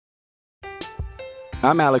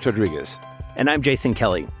I'm Alex Rodriguez. And I'm Jason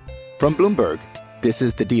Kelly. From Bloomberg, this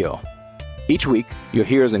is The Deal. Each week, you'll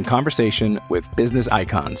hear us in conversation with business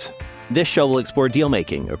icons. This show will explore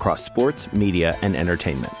deal-making across sports, media, and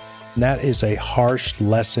entertainment. That is a harsh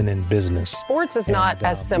lesson in business. Sports is not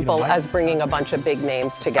as simple as bringing a bunch of big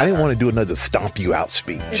names together. I didn't want to do another stomp you out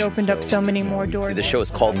speech. It opened up so many more doors. The show is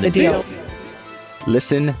called The Deal.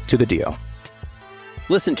 Listen to The Deal.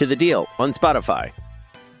 Listen to The Deal on Spotify.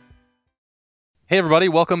 Hey everybody,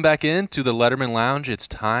 welcome back in to the Letterman Lounge. It's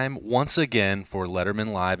time once again for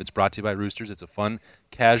Letterman Live. It's brought to you by Roosters. It's a fun,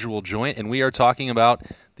 casual joint, and we are talking about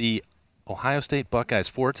the Ohio State Buckeyes,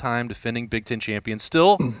 4-time defending Big Ten champions,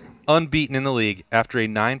 still unbeaten in the league after a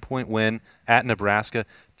 9-point win at Nebraska.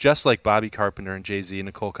 Just like Bobby Carpenter and Jay-Z and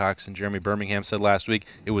Nicole Cox and Jeremy Birmingham said last week,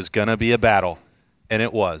 it was going to be a battle, and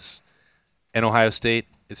it was. And Ohio State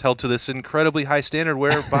is held to this incredibly high standard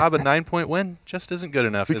where, Bob, a 9-point win just isn't good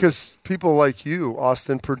enough. Because people like you,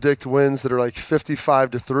 Austin, predict wins that are like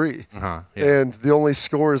 55-3. Yeah. And the only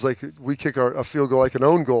score is like we kick a field goal like an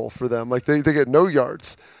own goal for them. Like they get no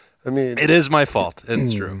yards. I mean, it is my fault.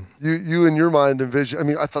 It's true. You in your mind envision. I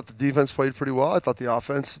mean, I thought the defense played pretty well. I thought the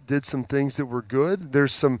offense did some things that were good.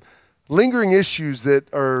 There's some lingering issues that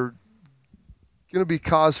are going to be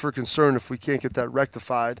cause for concern if we can't get that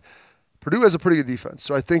rectified. Purdue has a pretty good defense,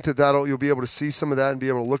 so I think that you'll be able to see some of that and be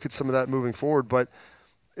able to look at some of that moving forward. But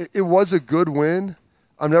it was a good win.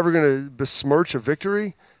 I'm never going to besmirch a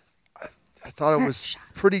victory. I thought it was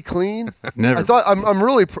pretty clean. Never. I'm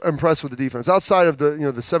really impressed with the defense. Outside of the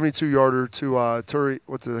 72-yarder to Toure,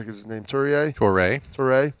 what the heck is his name?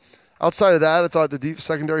 Toure. Outside of that, I thought the deep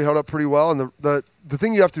secondary held up pretty well. And the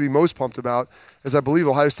thing you have to be most pumped about is I believe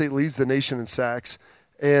Ohio State leads the nation in sacks,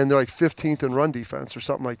 and they're like 15th in run defense or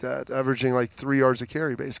something like that, averaging like 3 yards a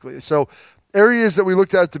carry basically. So areas that we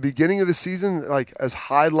looked at the beginning of the season, like as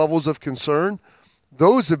high levels of concern,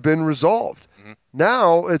 those have been resolved.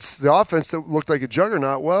 Now it's the offense that looked like a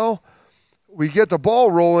juggernaut. Well, we get the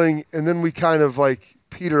ball rolling, and then we kind of like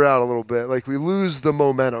peter out a little bit. Like we lose the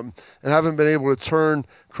momentum and haven't been able to turn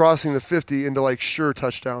crossing the 50 into like sure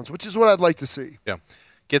touchdowns, which is what I'd like to see. Yeah.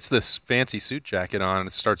 Gets this fancy suit jacket on and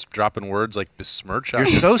starts dropping words like besmirch. You're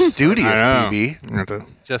so studious, BB.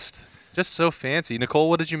 Just so fancy. Nicole,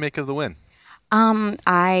 what did you make of the win?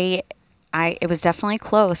 It was definitely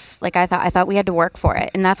close. Like I thought we had to work for it.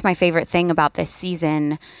 And that's my favorite thing about this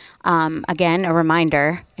season. Again, a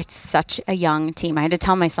reminder, it's such a young team. I had to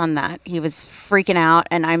tell my son that. He was freaking out,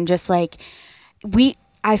 and I'm just like,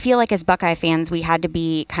 I feel like as Buckeye fans, we had to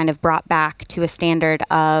be kind of brought back to a standard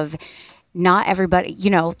of not everybody,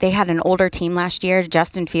 they had an older team last year.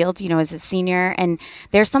 Justin Fields, is a senior, and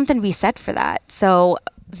there's something to be said for that. So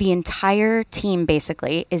the entire team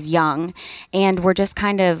basically is young, and we're just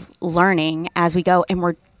kind of learning as we go, and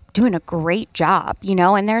we're doing a great job,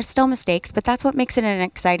 and there are still mistakes, but that's what makes it an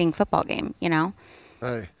exciting football game,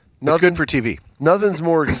 Hey, It's good for TV. Nothing's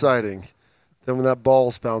more exciting than when that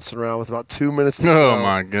ball's bouncing around with about 2 minutes to go. Oh,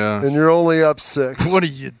 my God. And you're only up 6. What are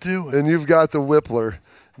you doing? And you've got the Whippler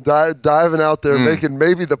diving out there, making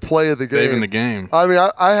maybe the play of the game. Saving the game. I mean,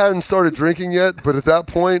 I hadn't started drinking yet, but at that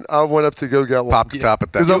point, I went up to go get one. Pop the top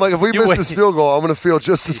at that. Because I'm like, if we miss this field goal, I'm going to feel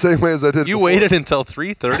just the same way as I did You before. waited until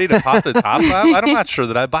 3:30 to pop the top off? I'm not sure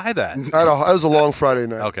that I buy that. It was a long Friday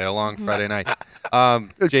night. Okay, a long Friday night.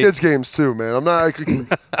 Kids games too, man. I'm not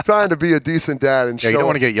trying to be a decent dad and show. You don't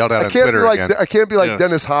want to get yelled at on can't Twitter be like again. I can't be like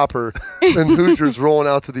Dennis Hopper and Hoosiers rolling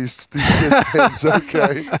out to these kids games.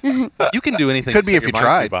 Okay, You can do anything. Could be set if you your mind to,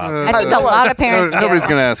 tried. Bob. I think a lot of parents do. Nobody's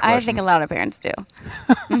going to ask I questions. think a lot of parents do.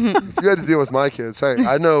 if you had to deal with my kids, hey,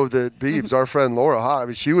 I know that Beebs, our friend Laura, I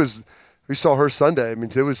mean, we saw her Sunday. I mean,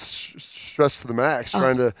 it was stressed to the max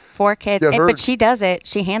trying to 4 kids, get her, but she does it.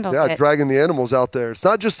 She handles it. dragging the animals out there. It's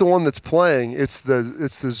not just the one that's playing; it's the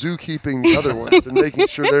zookeeping the other ones and making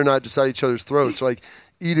sure they're not just at each other's throats, like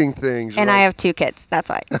eating things. And I have 2 kids. That's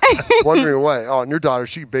why. Wandering away. Oh, and your daughter,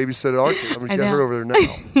 she babysitted our kid. I'm going to get her over there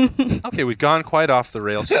now. Okay, we've gone quite off the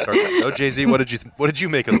rails to start that. Oh, Jay-Z, what did you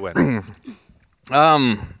make of the win?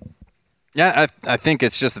 Yeah, I think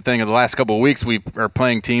it's just the thing of the last couple of weeks we are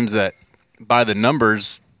playing teams that, by the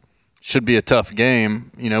numbers, should be a tough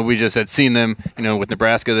game. We just had seen them, with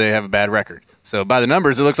Nebraska, they have a bad record. So by the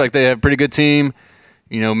numbers, it looks like they have a pretty good team.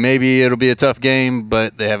 Maybe it'll be a tough game,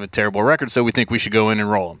 but they have a terrible record, so we think we should go in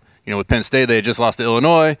and roll them. With Penn State, they had just lost to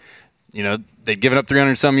Illinois. They'd given up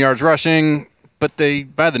 300-some yards rushing, but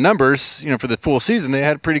by the numbers, for the full season, they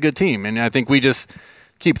had a pretty good team. And I think we just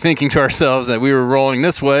keep thinking to ourselves that we were rolling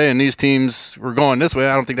this way and these teams were going this way.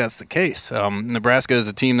 I don't think that's the case. Nebraska is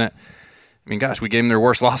a team that, we gave them their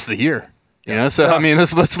worst loss of the year. You know, so I mean,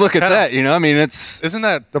 let's look at that. You know, I mean, isn't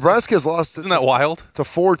that Nebraska's lost? Isn't that wild? To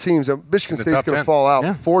 4 teams. Michigan State's going to fall out.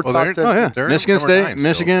 Yeah. 4 top 10. Oh yeah, Michigan State,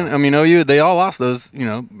 Michigan. I mean, OU. They all lost those. You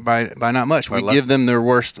know, by not much. We give them their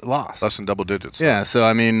worst loss. Less than double digits. So. Yeah. So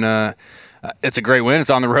I mean, it's a great win. It's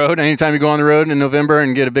on the road. Anytime you go on the road in November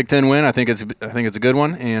and get a Big Ten win, I think it's a good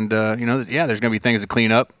one. And you know, yeah, there's going to be things to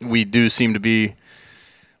clean up. We do seem to be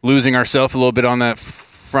losing ourselves a little bit on that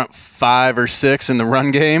front 5 or 6 in the run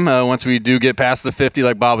game. Once we do get past the 50,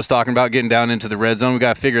 like Bob was talking about, getting down into the red zone, we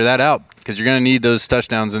got to figure that out because you're going to need those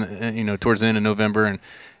touchdowns, towards the end of November.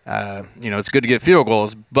 And it's good to get field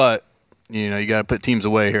goals, but you got to put teams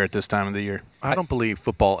away here at this time of the year. I don't believe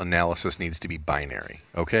football analysis needs to be binary.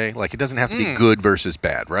 Okay, like it doesn't have to be good versus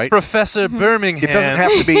bad, right? Professor Birmingham. It doesn't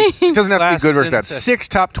have to be. It doesn't have to be good versus bad. 6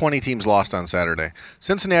 top 20 teams lost on Saturday.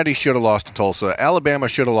 Cincinnati should have lost to Tulsa. Alabama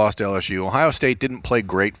should have lost to LSU. Ohio State didn't play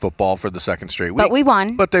great football for the second straight week, but we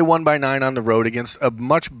won. But they won by 9 on the road against a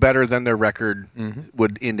much better than their record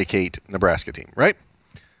would indicate Nebraska team, right?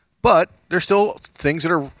 But there's still things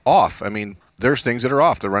that are off. I mean, there's things that are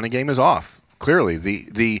off. The running game is off. Clearly,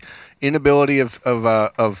 the inability of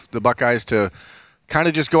the Buckeyes to kind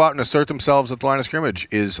of just go out and assert themselves at the line of scrimmage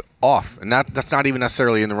is off, and that's not even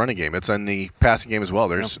necessarily in the running game. It's in the passing game as well.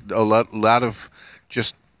 There's a lot of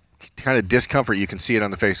just kind of discomfort. You can see it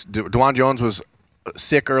on the face. DeJuan Jones was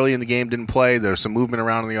sick early in the game, didn't play. There's some movement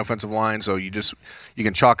around on the offensive line, so you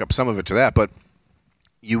can chalk up some of it to that, but.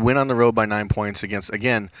 You win on the road by 9 points against,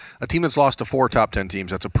 again, a team that's lost to 4 top 10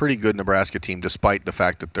 teams. That's a pretty good Nebraska team, despite the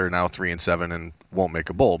fact that they're now 3-7 and won't make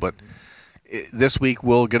a bowl. But this week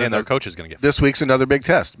we'll get their coach is going to get. This week's another big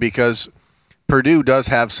test because Purdue does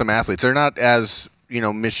have some athletes. They're not as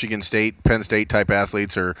Michigan State, Penn State type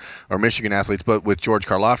athletes or Michigan athletes, but with George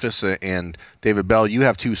Karlaftis and David Bell, you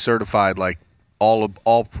have 2 certified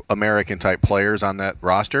all American type players on that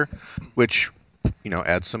roster, which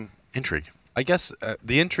adds some intrigue. I guess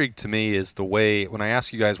the intrigue to me is the way, when I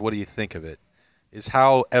ask you guys what do you think of it, is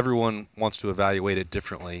how everyone wants to evaluate it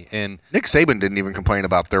differently. And Nick Saban didn't even complain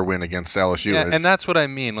about their win against LSU. Yeah, and that's what I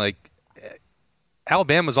mean. Like,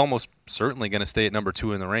 Alabama's almost certainly going to stay at number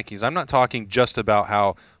 2 in the rankings. I'm not talking just about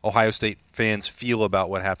how Ohio State fans feel about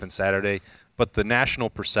what happened Saturday, but the national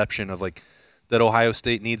perception of that Ohio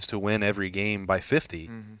State needs to win every game by 50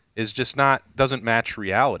 is just doesn't match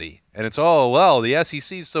reality. And it's, the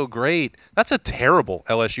SEC is so great. That's a terrible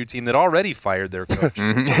LSU team that already fired their coach.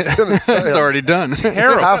 It's already done.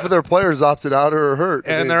 Terrible. Half of their players opted out or are hurt.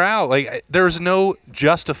 And they're out. There's no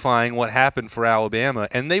justifying what happened for Alabama,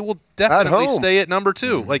 and they will definitely stay at number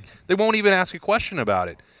 2. They won't even ask a question about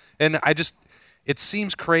it. And it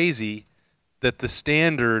seems crazy that the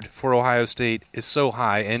standard for Ohio State is so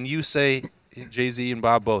high, and you say – Jay-Z and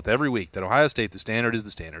Bob both every week that Ohio State, the standard is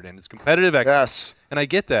the standard, and it's competitive excellence. Yes. And I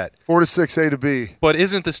get that. 4 to 6, A to B. But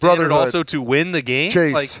isn't the standard also to win the game?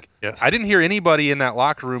 Chase. Yes. I didn't hear anybody in that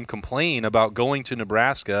locker room complain about going to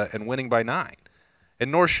Nebraska and winning by 9,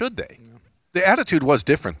 and nor should they. The attitude was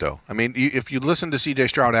different, though. I mean, if you listen to C.J.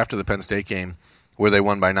 Stroud after the Penn State game, where they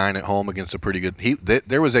won by 9 at home against a pretty good –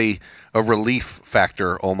 there was a relief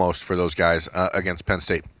factor almost for those guys against Penn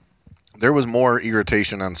State. There was more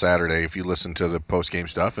irritation on Saturday if you listen to the post-game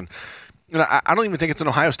stuff. And I don't even think it's an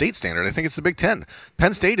Ohio State standard. I think it's the Big Ten.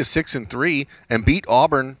 Penn State is 6-3 and beat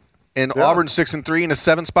Auburn, and Auburn's 6-3 and is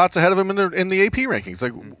 7 spots ahead of them in the AP rankings.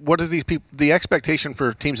 What are these people? The expectation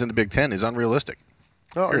for teams in the Big Ten is unrealistic.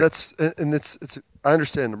 Oh, it's. I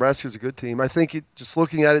understand Nebraska's a good team. I think just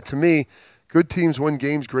looking at it, to me, good teams win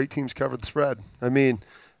games, great teams cover the spread. I mean.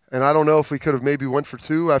 And I don't know if we could have maybe went for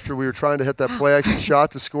 2 after we were trying to hit that play-action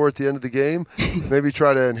shot to score at the end of the game. Maybe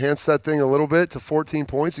try to enhance that thing a little bit to 14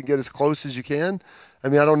 points and get as close as you can. I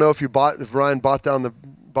mean, I don't know if Ryan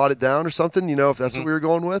bought it down or something, if that's what we were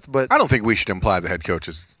going with. But I don't think we should imply the head coach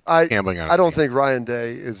is gambling on his team. I don't think Ryan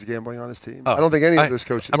Day is gambling on his team. I don't think any of those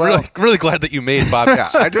coaches. I'm really glad that you made Bob.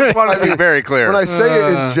 I just want to be very clear. When I say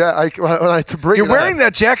it you're wearing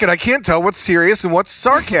that jacket, I can't tell what's serious and what's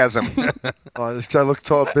sarcasm. This guy looked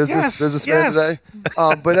businessman today.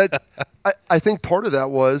 But I think part of that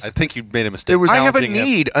was. I think you made a mistake. I have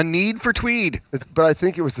a need for Tweed. But I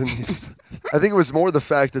think it was the need. I think it was more the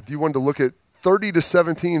fact that you wanted to look at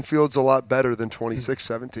 30-17 feels a lot better than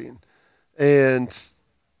 26-17, and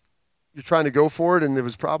you're trying to go for it, and it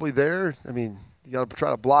was probably there. I mean, you got to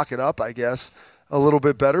try to block it up, I guess, a little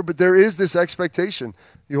bit better. But there is this expectation.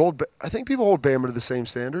 I think people hold Bama to the same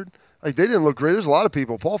standard. They didn't look great. There's a lot of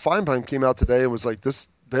people. Paul Feinheim came out today and was like, "This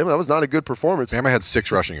Bama, that was not a good performance." Bama had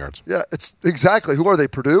 6 rushing yards. Yeah, it's exactly. Who are they?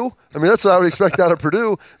 Purdue? I mean, that's what I would expect out of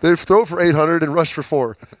Purdue. They throw for 800 and rush for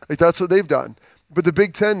 4. That's what they've done. But the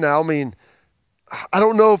Big Ten now, I mean, I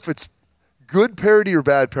don't know if it's good parity or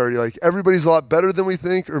bad parity. Like everybody's a lot better than we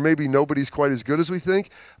think, or maybe nobody's quite as good as we think.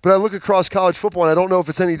 But I look across college football, and I don't know if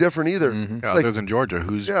it's any different either. Other than Georgia,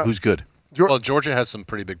 who's good? Well, Georgia has some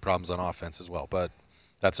pretty big problems on offense as well, but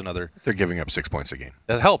that's another. They're giving up 6 points a game.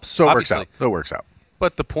 That helps. So obviously. it works out.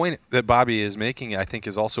 But the point that Bobby is making, I think,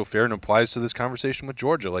 is also fair and applies to this conversation with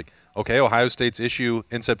Georgia. Like, okay, Ohio State's issue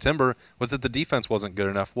in September was that the defense wasn't good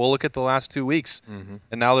enough. Well, look at the last 2 weeks,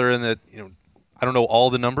 and now they're in the. I don't know all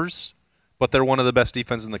the numbers, but they're one of the best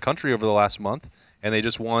defenses in the country over the last month, and they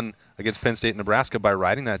just won against Penn State and Nebraska by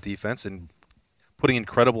riding that defense and putting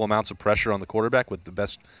incredible amounts of pressure on the quarterback with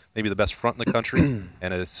maybe the best front in the country,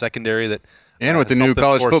 and a secondary that. And with the new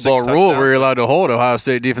college football rule, where you're allowed to hold Ohio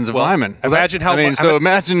State defensive linemen. Imagine how many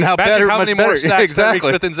more sacks Tyreek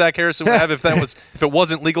Smith and Zach Harrison would have if it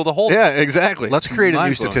wasn't legal to hold. Yeah, exactly. Let's create a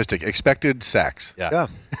new statistic: expected sacks. Yeah,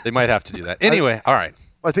 they might have to do that. Anyway, all right.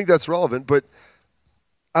 I think that's relevant, but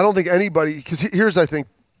I don't think anybody. Because here's, I think,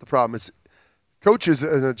 the problem: it's coaches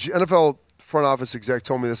and an NFL front office exec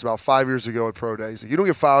told me this about 5 years ago at Pro Days. You don't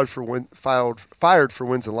get fired for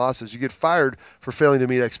wins and losses. You get fired for failing to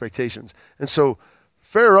meet expectations. And so,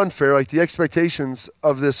 fair or unfair, like the expectations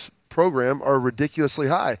of this program are ridiculously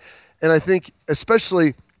high. And I think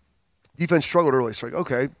especially defense struggled early. So like,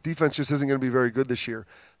 okay, defense just isn't going to be very good this year.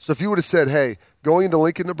 So if you would have said, hey, going into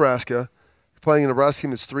Lincoln, Nebraska, playing a Nebraska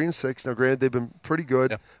team that's 3-6. Now, granted, they've been pretty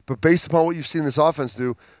good, but based upon what you've seen this offense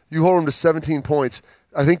do, you hold them to 17 points.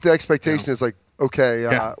 I think the expectation is like,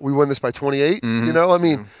 okay, we win this by 28. You know, I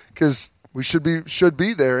mean, because we should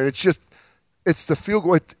be there, and it's the field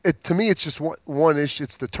goal. To me, it's just one issue.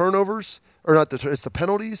 It's the turnovers, or not it's the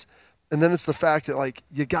penalties, and then it's the fact that like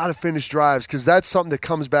you got to finish drives because that's something that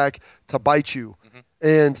comes back to bite you.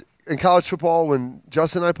 And in college football, when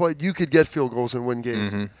Justin and I played, you could get field goals and win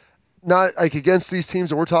games. Not like against these teams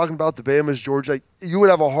that we're talking about, the Bamas, Georgia. Like, you would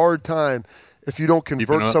have a hard time if you don't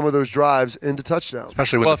convert some of those drives into touchdowns.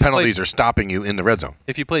 Especially when the penalties are stopping you in the red zone.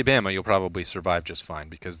 If you play Bama, you'll probably survive just fine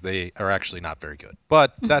because they are actually not very good.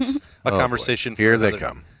 But that's a conversation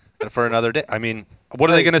for another day. I mean, what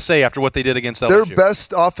are they going to say after what they did against LSU? Their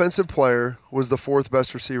best offensive player was the fourth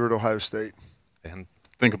best receiver at Ohio State. And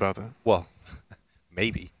think about that. Well,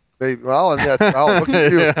 maybe. Well, I'll look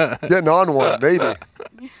at you getting on one, maybe.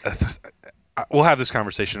 We'll have this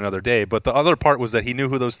conversation another day, but the other part was that he knew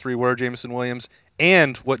who those three were, Jameson Williams,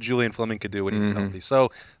 and what Julian Fleming could do when he was healthy.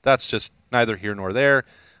 So that's just neither here nor there.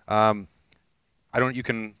 You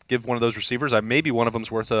can give one of those receivers. Maybe one of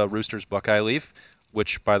them's worth a Roosters Buckeye Leaf,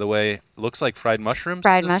 which, by the way, looks like fried mushrooms.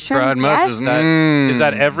 Fried mushrooms, yes. Is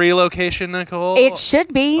that every location, Nicole? It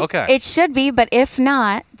should be. Okay. It should be, but if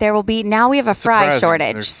not, there will be. Now we have a fry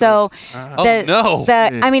shortage. So,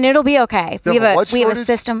 I mean, it'll be okay. We have a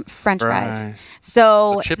system, French fries.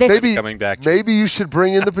 So maybe coming back. Maybe you should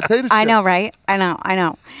bring in the potato chips. I know, right? I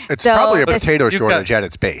know. It's probably a potato shortage at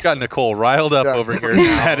its base. Got Nicole riled up over here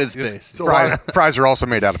at its base. So fries are also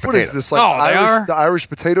made out of potatoes. What is this, like the Irish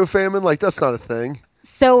potato famine? Like, that's not a thing.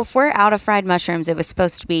 So if we're out of fried mushrooms, it was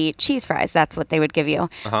supposed to be cheese fries. That's what they would give you.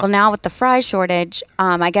 Well, now with the fry shortage,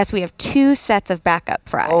 I guess we have 2 sets of backup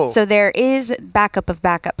fries. So there is backup of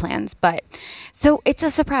backup plans, but so it's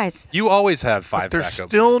a surprise. You always have 5 There's backup.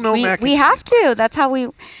 Still no mac and cheese. We have to. That's how we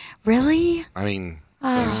really. I mean, do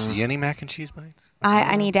you see any mac and cheese bites?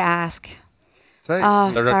 I need to ask.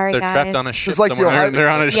 Sorry, they're guys. trapped on a ship. Just like they're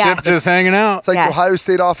on a ship just hanging out. It's like the Ohio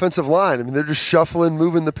State offensive line. I mean, they're just shuffling,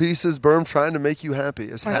 moving the pieces, trying to make you happy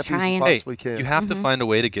as you possibly can. You have to find a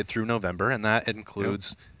way to get through November, and that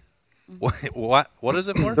includes what is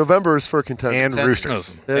it for? November is for contenders. And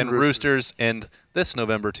Roosters. And Roosters. And this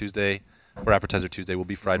November Tuesday, for Appetizer Tuesday, will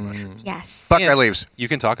be fried mushrooms. Yes. Buckeye leaves. You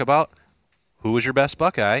can talk about who was your best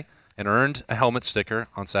Buckeye and earned a helmet sticker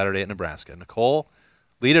on Saturday at Nebraska. Nicole,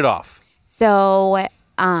 lead it off. So,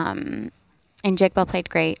 and Jake Bell played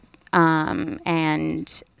great,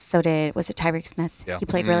 and so was it Tyreek Smith? Yeah. He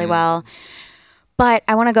played really well. But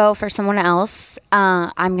I want to go for someone else.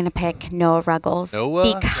 I'm going to pick Noah Ruggles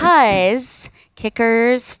because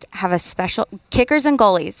kickers and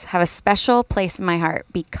goalies have a special place in my heart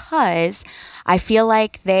because I feel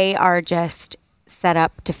like they are just set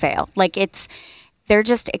up to fail. Like they're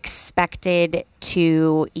just expected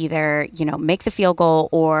to either, make the field goal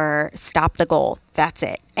or stop the goal. That's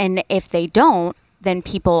it. And if they don't, then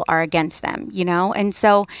people are against them, And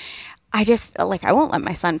so I just I won't let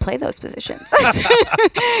my son play those positions.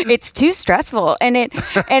 It's too stressful, and it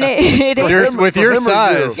with your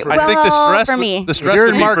size. I think the stress you're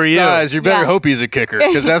would be Mark's for you. Size, you better hope he's a kicker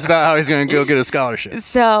because that's about how he's going to go get a scholarship.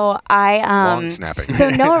 So long snapping. So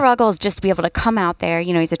Noah Ruggles just to be able to come out there,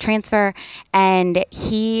 he's a transfer, and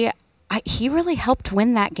he really helped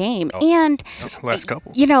win that game. And last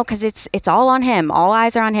couple, because it's all on him. All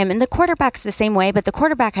eyes are on him. And the quarterback's the same way, but the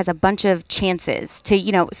quarterback has a bunch of chances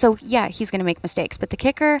to, so yeah, he's going to make mistakes. But the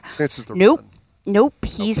kicker, nope.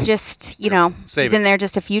 He's just, he's in there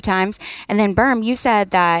just a few times. And then Berm, you said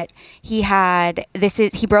that he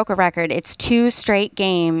broke a record. It's 2 straight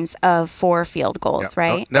games of 4 field goals,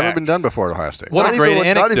 right? Never been done before at Ohio State. What a great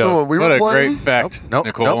anecdote. What a great fact,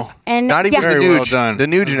 Nicole. Nope. And not even Very well done. The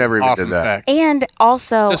Nuge never even Awesome did that. fact. And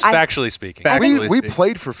also, Just factually speaking. We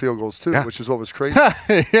played for field goals too, which is what was crazy.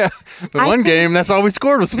 Yeah, the one game that's all we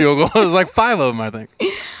scored was field goals. It was like 5 of them, I think.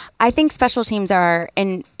 I think special teams are,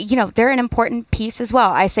 and they're an important piece as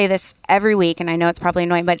well. I say this every week, and I know it's probably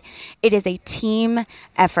annoying, but it is a team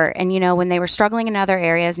effort. And when they were struggling in other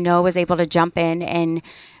areas, Noah was able to jump in and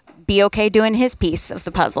be okay doing his piece of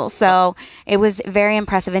the puzzle. So it was very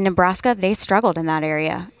impressive. In Nebraska, they struggled in that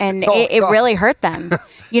area, and it really hurt them.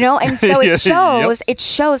 And so it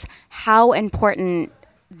shows how important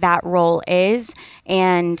that role is,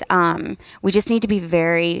 and we just need to be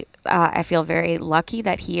very I feel very lucky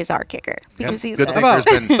that he is our kicker because he's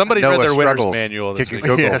somebody read their winner's manual this week.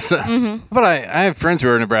 Yes. But I have friends who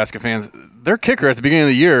are Nebraska fans. Their kicker at the beginning of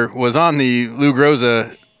the year was on the Lou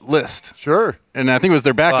Groza list. Sure. And I think it was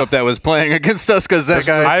their backup that was playing against us because that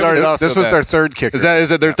guy started off. This was their third kicker.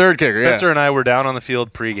 Is it their third kicker? Spencer and I were down on the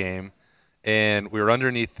field pregame, and we were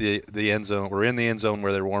underneath the end zone. We're in the end zone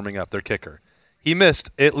where they're warming up their kicker. He missed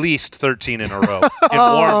at least 13 in a row in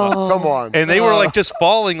warm-ups. Come on. And they were just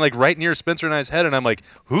falling right near Spencer and I's head, and I'm like,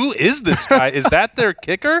 who is this guy? Is that their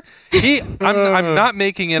kicker? I'm not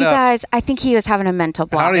making it up. Guys, I think he was having a mental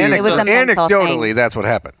block. It was a mental anecdotally, thing. that's what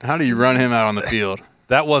happened. How do you run him out on the field?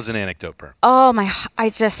 That was an anecdote, Berm. Oh my! I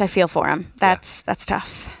feel for him. That's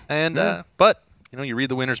tough. And but you read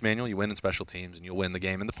the winner's manual, you win in special teams, and you'll win the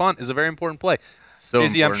game. And the punt is a very important play. So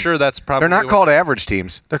Casey, I'm sure that's probably they're not called average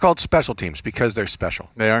teams. They're called special teams because they're special.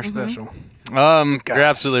 They are special. You're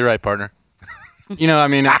absolutely right, partner.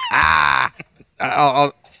 I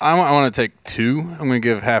want to take 2. I'm going to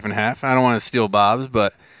give half and half. I don't want to steal Bob's,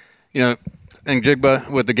 but and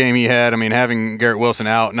Jigba with the game he had. Having Garrett Wilson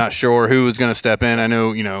out, not sure who was going to step in. I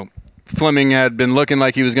know Fleming had been looking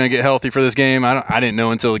like he was going to get healthy for this game. I didn't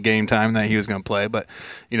know until the game time that he was going to play, but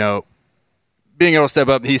being able to step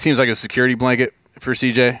up, he seems like a security blanket for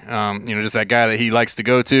CJ. Just that guy that he likes to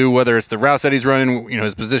go to, whether it's the routes that he's running,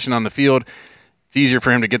 his position on the field. It's easier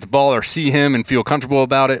for him to get the ball or see him and feel comfortable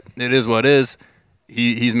about it. It is what it is.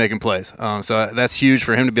 He's making plays. So that's huge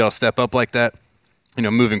for him to be able to step up like that.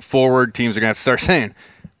 Moving forward, teams are going to have to start saying,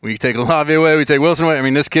 we take Olave away, we take Wilson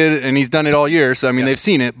away. This kid, and he's done it all year, so, they've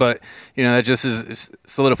seen it. But, that just is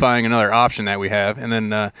solidifying another option that we have. And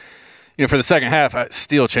then, for the second half,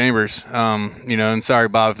 Steele Chambers, and sorry,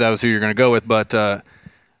 Bob, if that was who you're going to go with, but,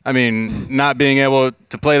 not being able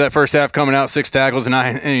to play that first half, coming out 6 tackles and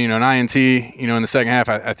an INT, in the second half,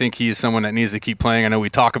 I think he's someone that needs to keep playing. I know we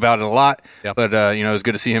talk about it a lot, but, it was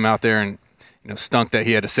good to see him out there and, stunk that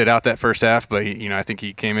he had to sit out that first half, but, I think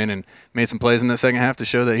he came in and made some plays in the second half to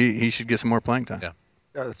show that he should get some more playing time. Yeah,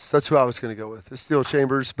 that's who I was going to go with. It's Steele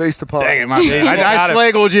Chambers, based upon. Dang it, my bad. I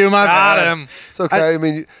slaggled you, my bad. Got him. It's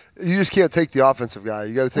okay. You just can't take the offensive guy.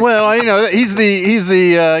 You got to take. Well, he's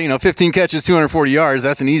the 15 catches, 240 yards.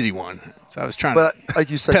 That's an easy one. So I was trying to, like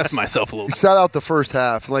you said, test myself a little bit. He sat out the first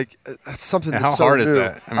half. That's something. How that's so hard new. is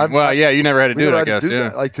that? You never had to do it, I guess.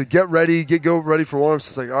 To get ready, go ready for warm-ups.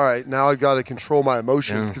 It's like, all right, now I've got to control my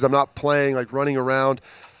emotions because I'm not playing running around.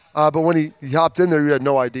 But when he hopped in there, you had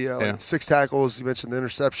no idea. 6 tackles. You mentioned the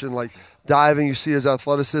interception. Diving, you see his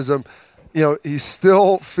athleticism. He's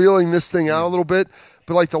still feeling this thing out a little bit.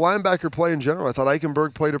 But the linebacker play in general, I thought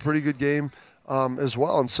Eichenberg played a pretty good game as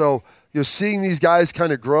well. And so, seeing these guys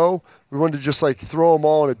kind of grow, we wanted to just throw them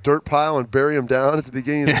all in a dirt pile and bury them down at the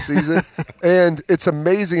beginning of the season. And it's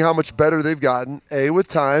amazing how much better they've gotten, A, with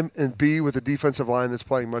time, and B, with a defensive line that's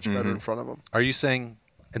playing much better in front of them. Are you saying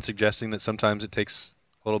and suggesting that sometimes it takes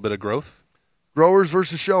a little bit of growth? Growers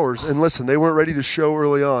versus showers. And listen, they weren't ready to show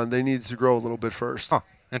early on. They needed to grow a little bit first. Huh.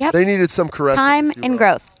 Yep. They needed some caressing. Time and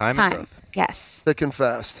growth. Time and growth. Yes. Thick and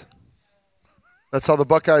fast. That's how the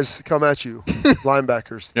Buckeyes come at you,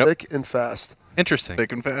 linebackers. Thick and fast. Interesting.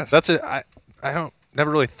 Thick and fast. That's it. I never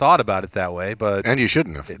really thought about it that way, but and you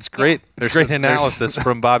shouldn't have. It's great. It's great analysis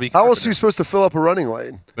from Bobby. How else are you supposed to fill up a running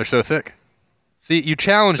lane? They're so thick. See, you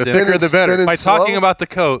challenged the him. thicker the better. By talking about the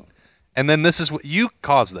coat, and then this is what you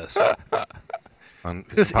caused this.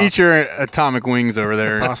 Just eat your atomic wings over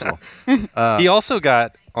there. Possible. He also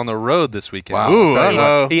got on the road this weekend. Wow.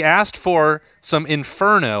 Ooh, he asked for some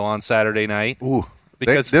Inferno on Saturday night. Ooh.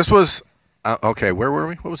 Because this was okay. Where were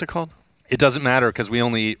we? What was it called? It doesn't matter because we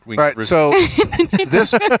only eat. Right. So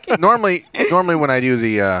this normally when I do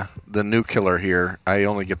the new killer here, I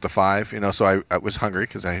only get the 5. So I was hungry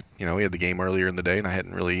because we had the game earlier in the day and I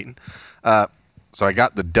hadn't really eaten. So I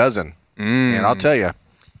got the dozen, and I'll tell you,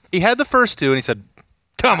 he had the first 2 and he said,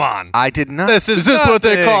 "Come on, I did not. This is what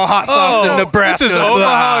they call hot sauce in Nebraska. This is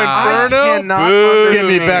Omaha Inferno. I cannot Get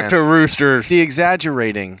me back to Roosters. The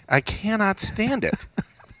exaggerating. I cannot stand it.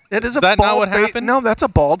 It is Is that not what happened? No, that's a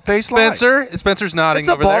bald-faced lie. Spencer's nodding It's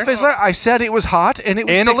a over there. bald-faced lie. I said it was hot and it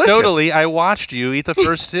was delicious. Anecdotally, I watched you eat the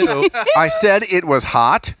first 2. I said it was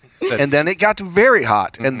hot, and then it got very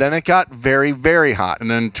hot, and then it got very, very hot.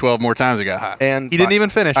 And then 12 more times it got hot. And He didn't even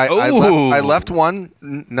finish. I left one,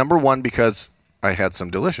 number 1, because I had some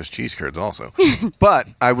delicious cheese curds also. But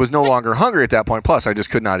I was no longer hungry at that point. Plus, I just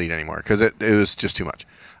could not eat anymore because it was just too much.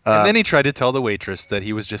 And then he tried to tell the waitress that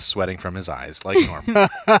he was just sweating from his eyes, like normal.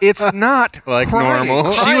 It's not like crying.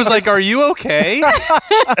 normal. She was like, "Are you okay?"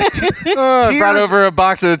 Brought over a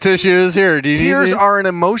box of tissues. Here, do you need Tears these? are an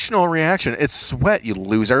emotional reaction. It's sweat, you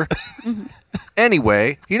loser.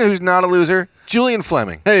 Anyway, you know who's not a loser? Julian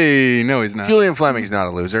Fleming. Hey, no, he's not. Julian Fleming's not a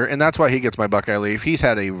loser, and that's why he gets my Buckeye leaf. He's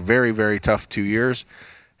had a very, very tough 2 years.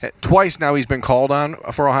 Twice now he's been called on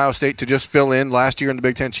for Ohio State to just fill in. Last year in the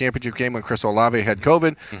Big Ten Championship game when Chris Olave had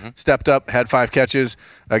COVID, stepped up, had 5 catches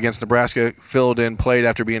against Nebraska, filled in, played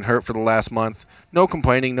after being hurt for the last month. No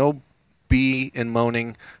complaining, no bee and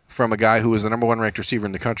moaning from a guy who was the number 1 ranked receiver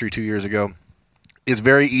in the country 2 years ago. It's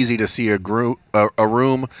very easy to see a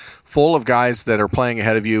room full of guys that are playing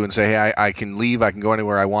ahead of you and say, hey, I can leave, I can go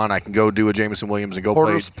anywhere I want, I can go do a Jameson Williams and go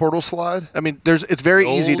play. Portal slide? I mean, it's very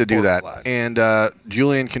easy to do that. Slide. And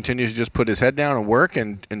Julian continues to just put his head down and work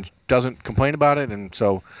and doesn't complain about it. And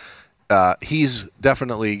so he's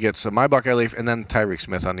definitely gets my Buckeye leaf, and then Tyreek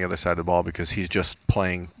Smith on the other side of the ball because he's just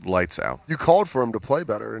playing lights out. You called for him to play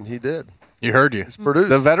better, and he did. You heard you. He's produced.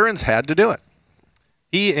 The veterans had to do it.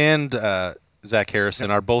 He and Zach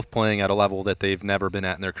Harrison are both playing at a level that they've never been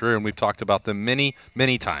at in their career, and we've talked about them many,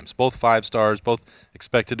 many times. Both 5 stars, both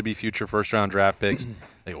expected to be future first-round draft picks.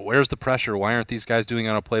 They go, where's the pressure? Why aren't these guys doing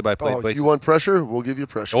on a play-by-play basis? You want pressure? We'll give you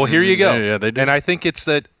pressure. Well, here you go. Yeah, they do. And I think it's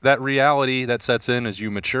that reality that sets in as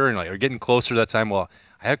you mature and you're getting closer to that time. Well,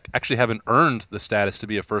 I actually haven't earned the status to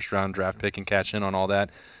be a first-round draft pick and catch in on all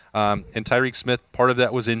that. And Tyreek Smith, part of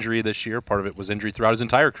that was injury this year. Part of it was injury throughout his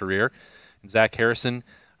entire career. And Zach Harrison,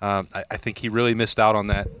 I think he really missed out on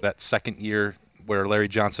that second year where Larry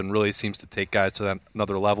Johnson really seems to take guys to that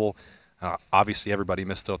another level. Obviously, everybody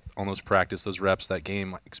missed out on those practice, those reps, that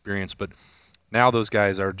game experience. But now those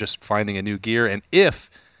guys are just finding a new gear. And if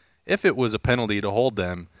it was a penalty to hold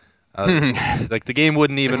them, like the game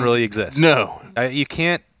wouldn't even really exist. No,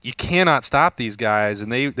 you cannot stop these guys,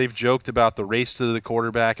 and they've joked about the race to the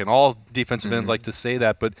quarterback, and all defensive ends like to say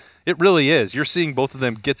that, but it really is. You're seeing both of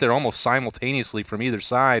them get there almost simultaneously from either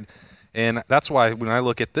side, and that's why when I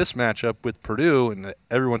look at this matchup with Purdue and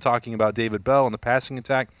everyone talking about David Bell and the passing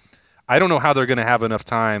attack, I don't know how they're going to have enough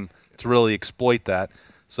time to really exploit that.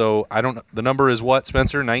 So I don't. The number is what,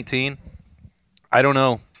 Spencer? 19? I don't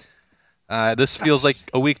know. This feels like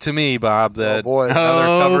a week to me, Bob, that another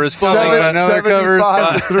cover is coming. Another cover is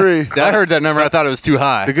coming. 3. I heard that number. I thought it was too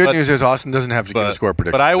high. The good news is Austin doesn't have to give a score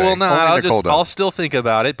prediction. But I will not. Only I'll still think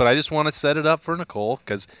about it, but I just want to set it up for Nicole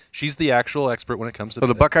because she's the actual expert when it comes to So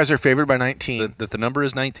the Buckeyes are favored by 19. The number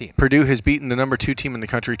is 19. Purdue has beaten the number 2 team in the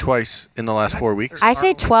country twice in the last 4 weeks. I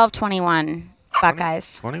say 12-21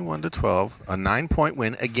 Buckeyes. 21-12, a 9-point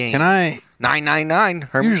win a game. Can I? 999.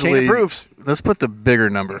 Herman Usually, Cain approves. Let's put the bigger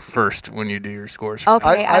number first when you do your scores.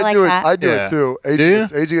 Okay, I like do that. I do it too.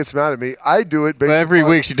 AJ gets mad at me. I do it. But every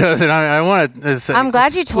week she does it. I want to. I'm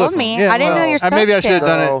glad you told me. I didn't know you're supposed to. Maybe I should have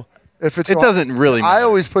done it. If it doesn't really matter. I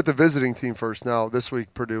always put the visiting team first. Now this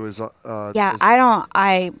week Purdue is. Yeah, I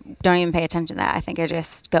don't even pay attention to that. I think I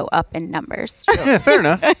just go up in numbers. Yeah, fair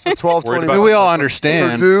enough. So 12-21. We all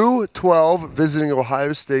understand. Purdue 12, visiting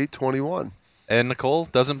Ohio State 21. And Nicole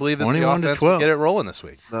doesn't believe that the offense will get it rolling this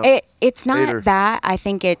week. No. It's not that. I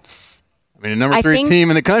think it's. I mean, the number 3 team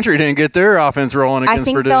in the country didn't get their offense rolling against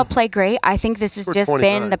Purdue. I think they'll play great. I think this has just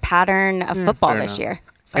 29. been the pattern of football this year.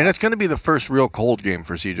 So. And it's going to be the first real cold game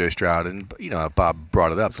for C.J. Stroud. And, Bob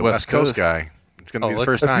brought it up. The West Coast guy. It's going to be the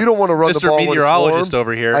first time. If you don't want to run the ball Mr. Meteorologist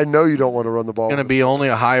over here. I know you don't want to run the ball. It's going to be only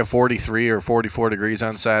a high of 43 or 44 degrees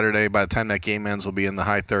on Saturday. By the time that game ends, we'll be in the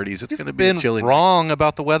high 30s. It's going to be a chilly wrong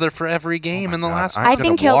about the weather for every game in the last I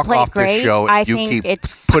think he'll play great. I think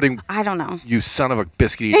it's putting. I don't know. You son of a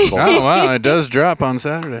biscuit eating. Oh, wow. It does drop on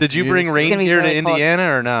Saturday. Did you bring rain gear to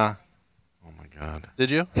Indiana or nah? Oh, my God. Did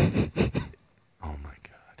you? Oh, my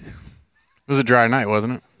God. It was a dry night,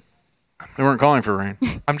 wasn't it? They weren't calling for rain.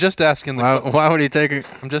 I'm just asking. Why would he take it?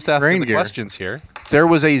 I'm just asking the gear? questions here. There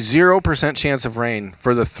was a 0% chance of rain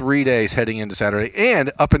for the 3 days heading into Saturday,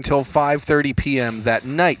 and up until 5:30 p.m. that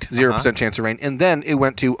night, 0% chance of rain, and then it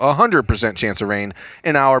went to 100% chance of rain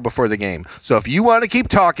an hour before the game. So if you want to keep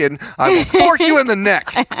talking, I will fork you in the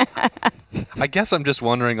neck. I guess I'm just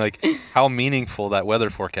wondering, like, how meaningful that weather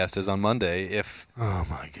forecast is on Monday. If oh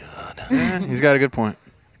my God, yeah, he's got a good point.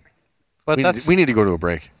 But we need to go to a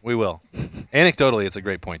break. We will. Anecdotally, it's a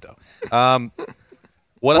great point, though.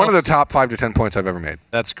 One of the top 5 to 10 points I've ever made.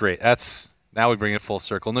 That's great. Now we bring it full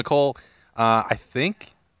circle. Nicole, I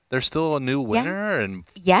think there's still a new winner. And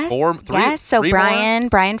yes. So three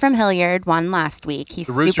Brian from Hilliard won last week. He's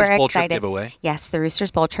the Roosters super Bowl excited. Trip giveaway. Yes, the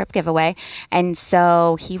Roosters Bowl Trip giveaway. And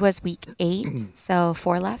so he was week 8, so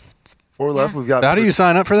 4 left. 4 left. We've got. How do you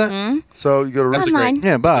sign up for that? Mm-hmm. So you go to online.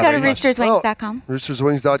 Yeah, Bob. You go to roosterswings.com.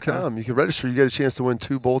 Roosterswings.com. You can register. You get a chance to win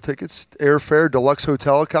 2 bowl tickets, airfare, deluxe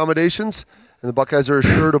hotel accommodations, and the Buckeyes are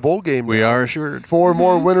assured a bowl game. We are assured. 4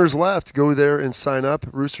 more winners left. Go there and sign up.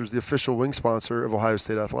 Roosters, the official wing sponsor of Ohio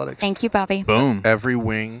State Athletics. Thank you, Bobby. Boom. Every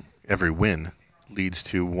win leads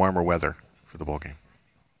to warmer weather for the bowl game.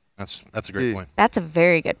 That's a great point. That's a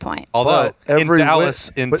very good point. Although in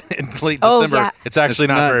Dallas in late December, it's actually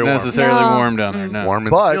not very warm. necessarily warm down there. No. Warm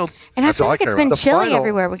in But- the field. And I That's all feel like it's care been about. chilly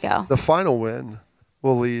everywhere we go. The final win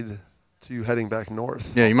will lead to you heading back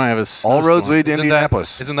north. Yeah, you might have a All roads lead to Isn't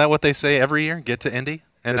Indianapolis. Isn't that what they say every year? Get to Indy?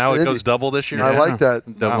 And now it Indy. goes double this year? I like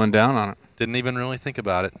that. Doubling down on it. Didn't even really think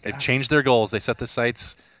about it. They've changed their goals. They set the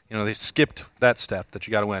sights. They skipped that step that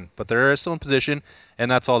you got to win. But they're still in position,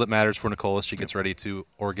 and that's all that matters for Nicole as she gets ready to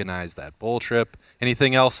organize that bowl trip.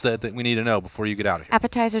 Anything else that we need to know before you get out of here?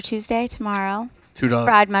 Appetizer Tuesday tomorrow. $2.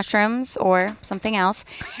 Fried mushrooms or something else.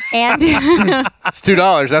 And It's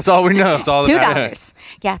 $2. That's all we know. That's all that matters. $2.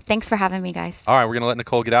 Yeah, thanks for having me, guys. All right, we're going to let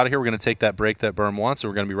Nicole get out of here. We're going to take that break that Berm wants, and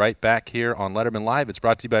we're going to be right back here on Letterman Live. It's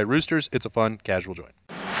brought to you by Roosters. It's a fun, casual joint.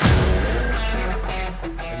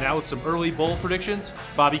 And now with some early bowl predictions,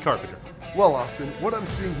 Bobby Carpenter. Well, Austin, what I'm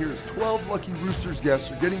seeing here is 12 lucky Roosters guests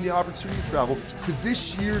are getting the opportunity to travel to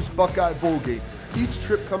this year's Buckeye Bowl game. Each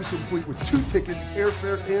trip comes complete with 2 tickets,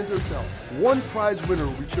 airfare, and hotel. 1 prize winner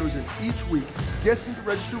will be chosen each week. Guests need to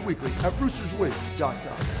register weekly at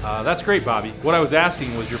roosterswings.com. That's great, Bobby. What I was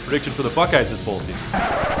asking was your prediction for the Buckeyes this bowl season.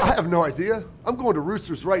 I have no idea. I'm going to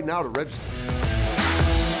Roosters right now to register.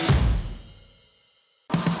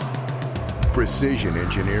 Precision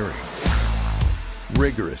engineering.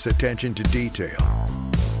 Rigorous attention to detail.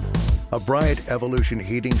 A Bryant Evolution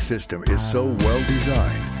heating system is so well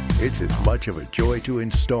designed, it's as much of a joy to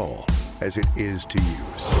install as it is to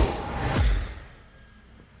use.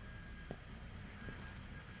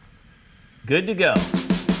 Good to go.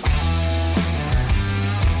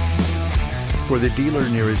 For the dealer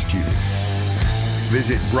nearest you,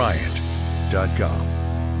 visit Bryant.com.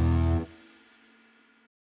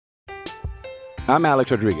 I'm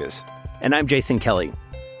Alex Rodriguez. And I'm Jason Kelly.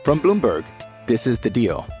 From Bloomberg, this is The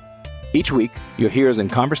Deal. Each week, you'll hear us in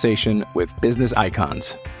conversation with business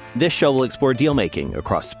icons. This show will explore deal-making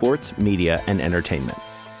across sports, media, and entertainment.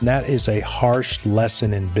 That is a harsh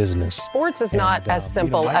lesson in business. Sports is not as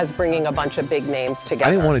simple as bringing a bunch of big names together.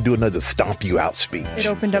 I didn't want to do another stomp you out speech. It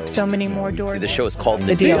opened up so many more doors. The show is called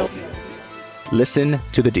The Deal. Listen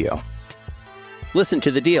to The Deal. Listen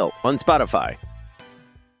to The Deal on Spotify.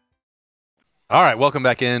 All right, welcome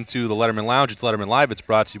back into the Letterman Lounge. It's Letterman Live. It's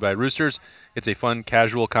brought to you by Roosters. It's a fun,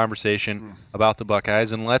 casual conversation about the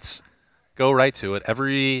Buckeyes, and let's go right to it.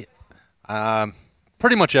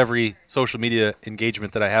 Pretty much every social media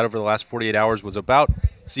engagement that I had over the last 48 hours was about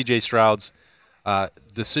C.J. Stroud's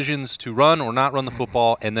decisions to run or not run the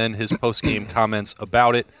football, and then his post-game comments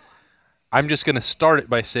about it. I'm just going to start it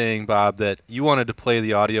by saying, Bob, that you wanted to play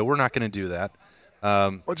the audio. We're not going to do that.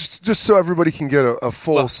 Well, just so everybody can get a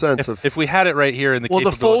full sense of. If we had it right here in the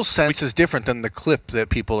the full sense is different than the clip that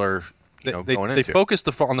people are going into. They focused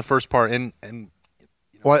on the first part and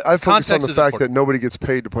well, I focus on the fact important. that nobody gets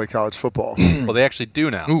paid to play college football. Well, they actually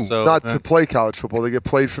do now. So not to play college football; they get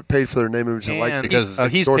paid for their name, image, and likeness.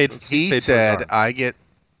 Because he's paid. He said, "I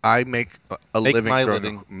make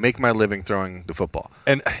my living throwing the football."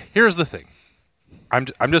 And here's the thing: I'm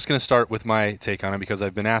just going to start with my take on it because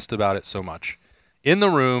I've been asked about it so much. In the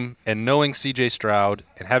room and knowing C.J. Stroud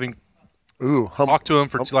and having talked to him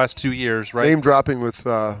for the last 2 years, right? Name dropping with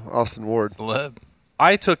Austin Ward.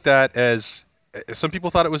 I took that as some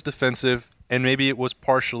people thought it was defensive, and maybe it was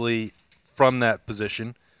partially from that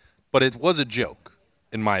position, but it was a joke,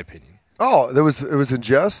 in my opinion. Oh, it was in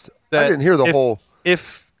jest? I didn't hear the whole.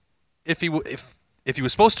 If he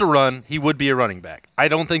was supposed to run, he would be a running back. I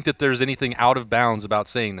don't think that there's anything out of bounds about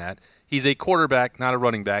saying that. He's a quarterback, not a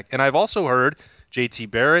running back. And I've also heard J.T.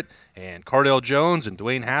 Barrett and Cardale Jones and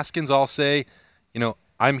Dwayne Haskins all say,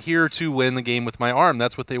 I'm here to win the game with my arm.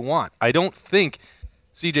 That's what they want. I don't think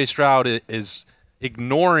C.J. Stroud is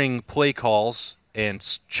ignoring play calls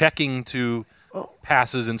and checking to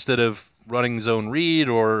passes instead of running zone read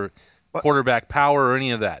or quarterback power or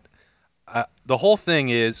any of that. The whole thing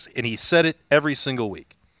is, and he said it every single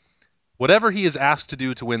week, whatever he is asked to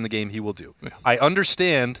do to win the game, he will do. Yeah. I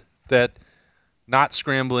understand that not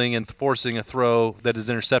scrambling and forcing a throw that is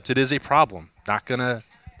intercepted is a problem.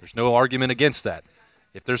 There's no argument against that.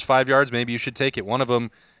 If there's 5 yards, maybe you should take it. One of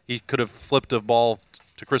them, he could have flipped a ball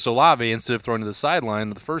to Chris Olave instead of throwing to the sideline,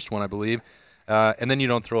 the first one, I believe, and then you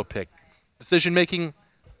don't throw a pick. Decision-making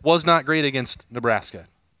was not great against Nebraska.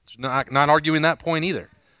 Not arguing that point either.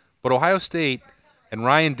 But Ohio State and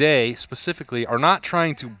Ryan Day specifically are not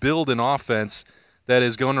trying to build an offense that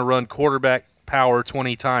is going to run quarterback power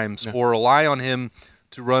 20 times or rely on him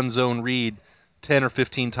to run zone read 10 or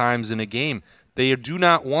 15 times in a game. They do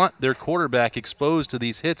not want their quarterback exposed to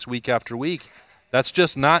these hits week after week. That's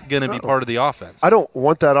just not going to be part of the offense. I don't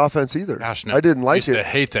want that offense either. Gosh, no. I didn't like it. I used to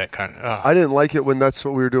hate that kind of. I didn't like it when that's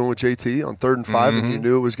what we were doing with JT on 3rd and 5, and you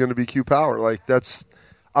knew it was going to be Q power.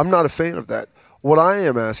 I'm not a fan of that. What I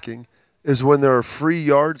am asking is when there are free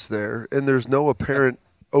yards there and there's no apparent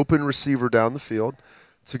open receiver down the field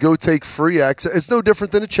to go take free access. It's no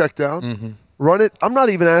different than a check down. Run it. I'm not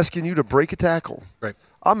even asking you to break a tackle. Right.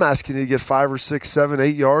 I'm asking you to get 5 or 6, 7,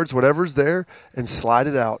 8 yards, whatever's there, and slide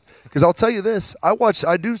it out. Because I'll tell you this,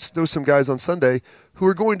 I do know some guys on Sunday who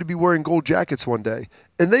are going to be wearing gold jackets one day,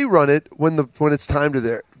 and they run it when it's time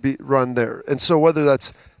to run there. And so whether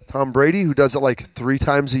that's Tom Brady, who does it like 3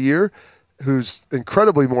 times a year, who's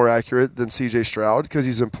incredibly more accurate than C.J. Stroud because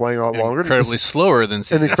he's been playing a lot longer. Incredibly slower than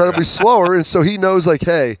C.J. And incredibly slower, and so he knows,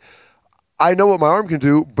 hey, I know what my arm can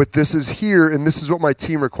do, but this is here, and this is what my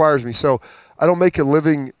team requires me. So I don't make a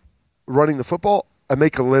living running the football. I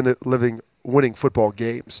make a living winning football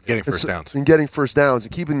games. Getting first downs. And getting first downs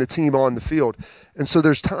and keeping the team on the field. And so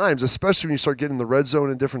there's times, especially when you start getting the red zone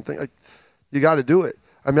and different things, you got to do it.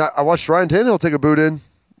 I mean, I watched Ryan Tannehill take a boot in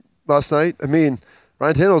last night. I mean,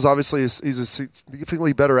 Ryan Tannehill's obviously he's a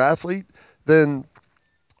significantly better athlete than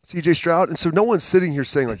C.J. Stroud. And so no one's sitting here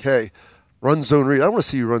saying, hey, run zone read. I don't want to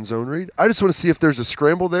see you run zone read. I just want to see if there's a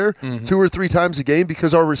scramble there 2 or 3 times a game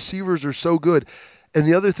because our receivers are so good. And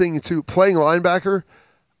the other thing, too, playing linebacker,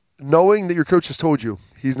 knowing that your coach has told you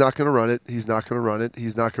he's not going to run it, he's not going to run it,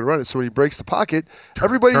 he's not going to run it. So when he breaks the pocket,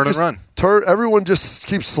 everyone just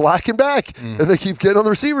keeps slacking back, and they keep getting on the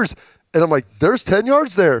receivers. And I'm like, there's 10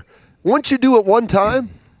 yards there. Once you do it one time,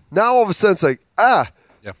 now all of a sudden it's like,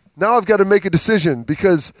 now I've got to make a decision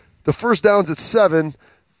because the first down's at 7.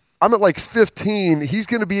 I'm at 15. He's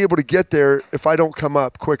going to be able to get there if I don't come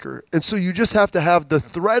up quicker. And so you just have to have the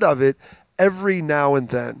threat of it every now and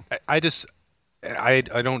then. I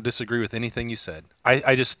don't disagree with anything you said.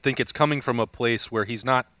 I just think it's coming from a place where he's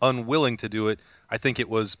not unwilling to do it. I think it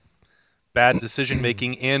was bad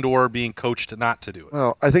decision-making and or being coached not to do it.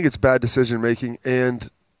 Well, I think it's bad decision-making and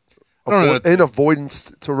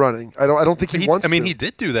avoidance to running. I don't think he wants to. I mean, he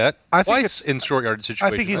did do that twice in short yard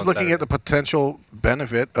situations. I think he's looking at the potential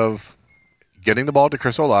benefit of getting the ball to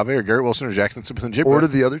Chris Olave or Garrett Wilson or Jackson Smith-Njigba. Or to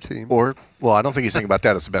the other team. Well, I don't think he's thinking about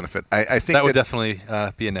that as a benefit. I think that would definitely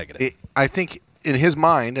be a negative. I think in his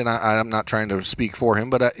mind, and I'm not trying to speak for him,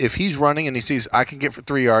 but if he's running and he sees I can get for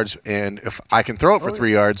 3 yards and if I can throw it for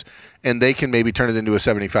 3 yards and they can maybe turn it into a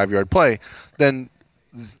 75-yard play, then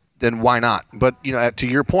why not? But to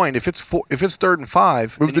your point, if it's 3rd and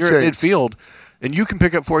 5 and you're at midfield and you can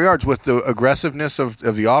pick up 4 yards with the aggressiveness of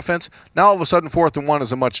the offense, now all of a sudden 4th and 1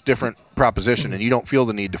 is a much different proposition, and you don't feel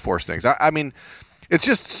the need to force things. I mean, it's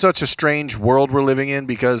just such a strange world we're living in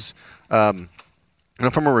because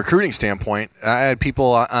from a recruiting standpoint, I had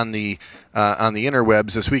people on the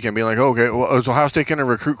interwebs this weekend being like, "Okay, well, is Ohio State going to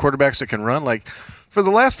recruit quarterbacks that can run?" For the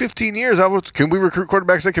last 15 years, can we recruit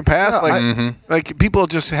quarterbacks that can pass? People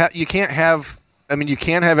just you can't have. I mean, you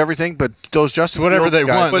can have everything, but those Justin whatever Fields they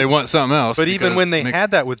guys, want, they want something else. But even when they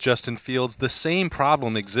had that with Justin Fields, the same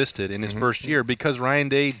problem existed in his first year because Ryan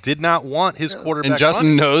Day did not want his quarterback. And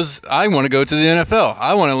Justin knows I want to go to the NFL.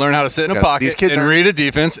 I want to learn how to sit in a pocket and read a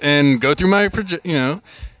defense and go through my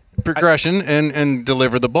progression and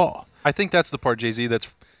deliver the ball. I think that's the part, Jay-Z,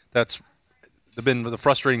 that's been the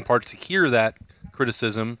frustrating part to hear that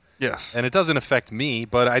criticism. Yes. And it doesn't affect me,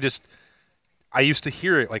 but I used to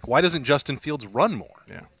hear it, why doesn't Justin Fields run more?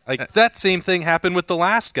 Yeah. That same thing happened with the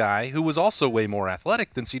last guy who was also way more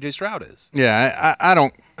athletic than C.J. Stroud is. Yeah, I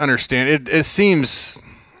don't understand. It seems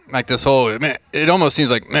like this whole man. It almost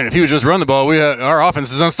seems like, man, if he would just run the ball, our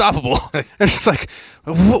offense is unstoppable. And it's like,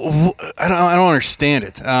 I don't understand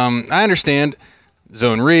it. I understand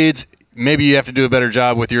zone reads. Maybe you have to do a better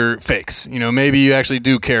job with your fakes. Maybe you actually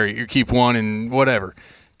do carry. You keep one and whatever,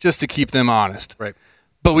 just to keep them honest. Right.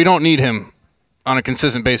 But we don't need him on a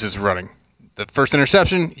consistent basis running. The first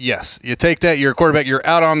interception, yes. You take that, you're a quarterback, you're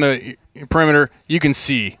out on the perimeter, you can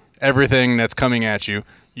see everything that's coming at you.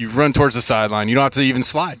 You run towards the sideline. You don't have to even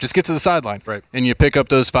slide. Just get to the sideline. Right. And you pick up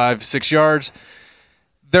those 5-6 yards.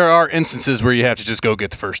 There are instances where you have to just go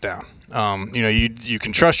get the first down. You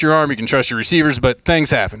can trust your arm, you can trust your receivers, but things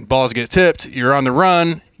happen. Balls get tipped, you're on the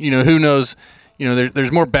run. Who knows?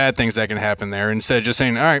 There's more bad things that can happen there. Instead of just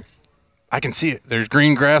saying, all right, I can see it. There's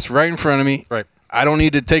green grass right in front of me. Right. I don't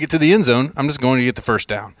need to take it to the end zone. I'm just going to get the first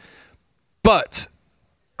down. But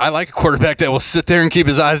I like a quarterback that will sit there and keep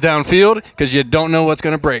his eyes downfield because you don't know what's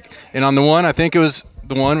going to break. And on the one, I think it was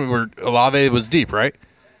the one where Olave was deep, right?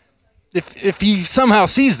 If he somehow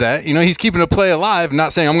sees that, he's keeping a play alive,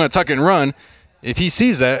 not saying I'm going to tuck it and run. If he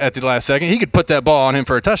sees that at the last second, he could put that ball on him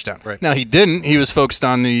for a touchdown. Right. Now, he didn't. He was focused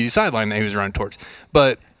on the sideline that he was running towards.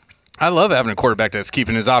 But I love having a quarterback that's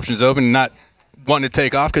keeping his options open and not wanting to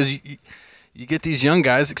take off because you get these young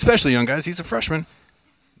guys, especially young guys. He's a freshman.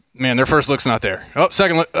 Man, their first look's not there. Oh,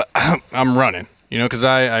 second look, I'm running. Because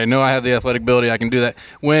I know I have the athletic ability. I can do that.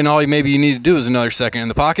 When all maybe you need to do is another second in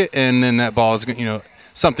the pocket, and then that ball is,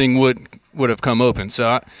 something would have come open.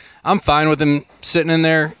 So I'm fine with him sitting in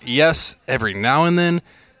there. Yes, every now and then,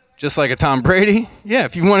 just like a Tom Brady. Yeah,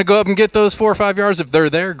 if you want to go up and get those 4 or 5 yards, if they're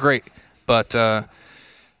there, great. But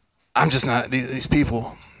I'm just not these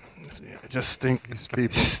people. I just think these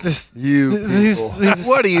people.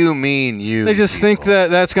 What do you mean, you? They just think that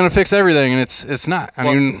that's going to fix everything, and it's not. I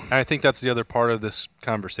mean, I think that's the other part of this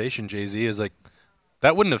conversation, Jay-Z, is like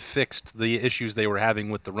that wouldn't have fixed the issues they were having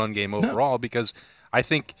with the run game overall because I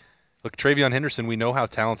think, look, Travion Henderson, we know how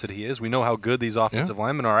talented he is. We know how good these offensive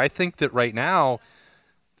linemen are. I think that right now,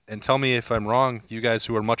 and tell me if I'm wrong, you guys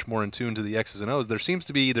who are much more in tune to the X's and O's, there seems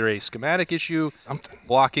to be either a schematic issue,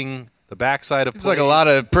 blocking the backside of plays. It's like a lot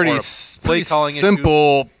of pretty calling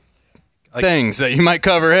simple things that you might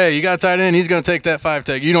cover. Hey, you got a tight end, he's going to take that 5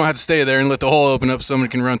 tech. You don't have to stay there and let the hole open up so someone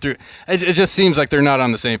can run through. It just seems like they're not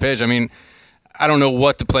on the same page. I mean, I don't know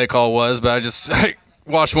what the play call was, but I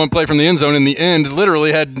watched one play from the end zone. In the end,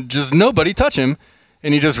 literally had just nobody touch him,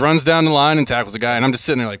 and he just runs down the line and tackles a guy. And I'm just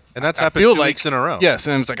sitting there like, and that's happened 2 weeks in a row. Yes,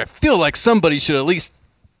 and it's like I feel like somebody should at least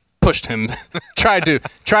pushed him, tried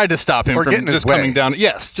to stop him from just coming down.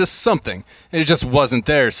 Yes, just something. And it just wasn't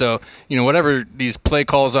there. So whatever these play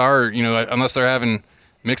calls are, unless they're having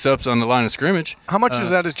mix-ups on the line of scrimmage. How much of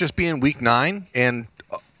that is just being week 9 and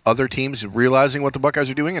other teams realizing what the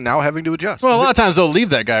Buckeyes are doing and now having to adjust? Well, a lot of times they'll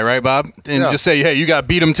leave that guy, right, Bob, and just say, hey, you got to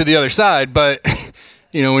beat him to the other side. But,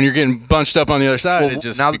 when you're getting bunched up on the other side, it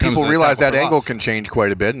just now that people realize that angle can change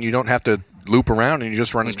quite a bit, and you don't have to loop around and you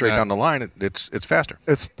just run it straight down the line. It's faster.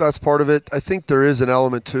 That's part of it. I think there is an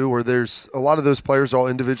element, too, where there's a lot of those players are all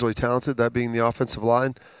individually talented, that being the offensive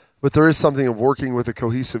line. But there is something of working with a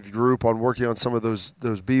cohesive group on working on some of those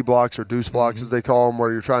B blocks or deuce blocks, as they call them,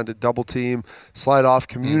 where you're trying to double team, slide off,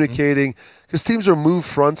 communicating. Because teams will move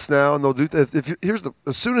fronts now, and they'll do.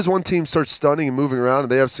 As soon as one team starts stunning and moving around,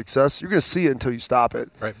 and they have success, you're going to see it until you stop it.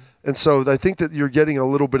 Right. And so I think that you're getting a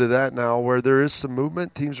little bit of that now, where there is some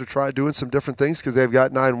movement. Teams are doing some different things because they've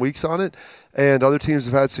got 9 weeks on it, and other teams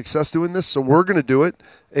have had success doing this. So we're going to do it,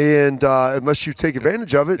 and unless you take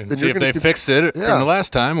advantage of it, and then see you're if going they fixed it from the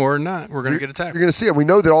last time or not. We're going to get attacked. You're going to see it. We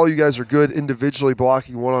know that all you guys are good individually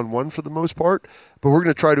blocking one-on-one for the most part, but we're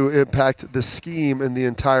going to try to impact the scheme and the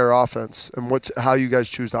entire offense and how you guys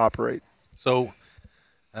choose to operate. So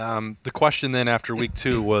the question then after week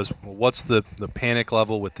 2 was, what's the panic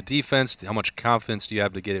level with the defense? How much confidence do you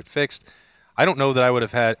have to get it fixed? I don't know that I would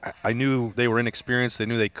have had – I knew they were inexperienced. They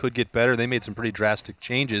knew they could get better. They made some pretty drastic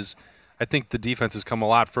changes. I think the defense has come a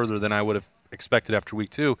lot further than I would have expected after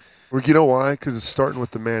week 2. Well, you know why? Because it's starting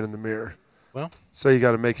with the man in the mirror. Well, so you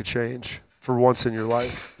got to make a change for once in your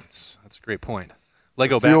life. That's a great point.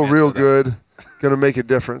 Lego Feel Batman. real good. Going to make a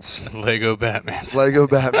difference. Lego Batman. Lego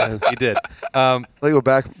Batman. He did. Lego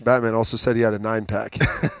Batman also said he had a 9-pack.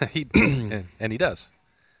 And he does.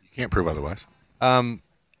 You can't prove otherwise. And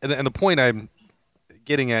the point I'm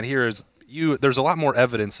getting at here is there's a lot more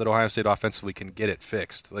evidence that Ohio State offensively can get it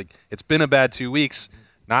fixed. Like, it's been a bad 2 weeks,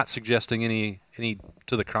 not suggesting any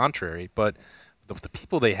to the contrary, but the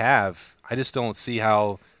people they have, I just don't see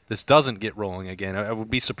how this doesn't get rolling again. I would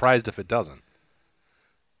be surprised if it doesn't.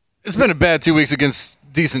 It's been a bad 2 weeks against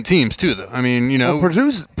decent teams too, though. I mean,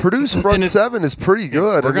 Purdue's front seven is pretty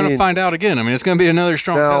good. We're going to find out again. I mean, it's going to be another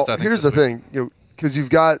strong test. I think here's the thing, because you've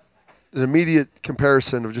got an immediate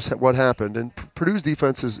comparison of just what happened, and Purdue's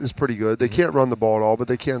defense is pretty good. They can't run the ball at all, but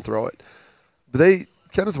they can throw it. But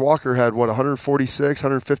Kenneth Walker had 146,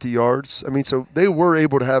 150 yards. I mean, so they were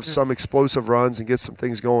able to have some explosive runs and get some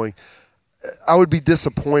things going. I would be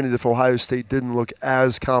disappointed if Ohio State didn't look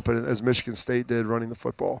as competent as Michigan State did running the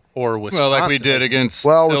football. Or Wisconsin. Well, like we did against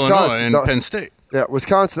Illinois and Penn State. Yeah,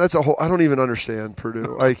 Wisconsin, that's a whole – I don't even understand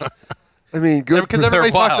Purdue. I mean, good. Because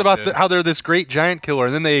everybody talks about how they're this great giant killer,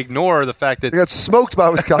 and then they ignore the fact that they got smoked by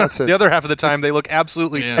Wisconsin. The other half of the time, they look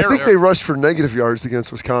absolutely terrible. I think they rushed for negative yards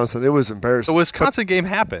against Wisconsin. It was embarrassing. The Wisconsin game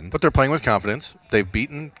happened. But they're playing with confidence. They've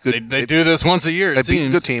beaten good. They do this once a year. They've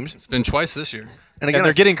beaten good teams. It's been twice this year. And again,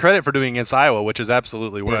 they're getting credit for doing against Iowa, which is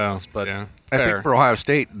absolutely worthless. But I think for Ohio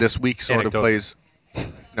State, this week sort of plays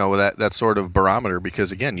that sort of barometer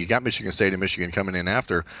because, again, you got Michigan State and Michigan coming in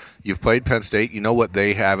after. You've played Penn State. You know what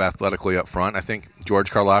they have athletically up front. I think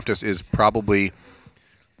George Karlaftis is probably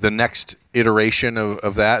the next iteration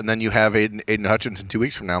of that. And then you have Aiden Hutchinson 2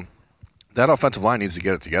 weeks from now. That offensive line needs to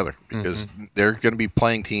get it together because they're going to be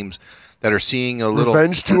playing teams that are seeing a little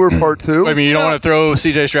revenge tour part 2. I mean, you don't want to throw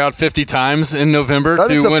C.J. Stroud 50 times in November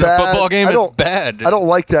to win a football game. It's bad. I don't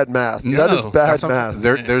like that math. No, that is bad math.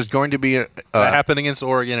 There's going to be that happened against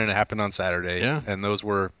Oregon and it happened on Saturday. Yeah. And those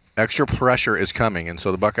were extra pressure is coming, and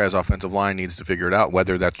so the Buckeyes' offensive line needs to figure it out.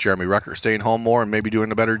 Whether that's Jeremy Rucker staying home more and maybe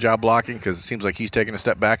doing a better job blocking because it seems like he's taking a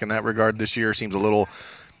step back in that regard this year. Seems a little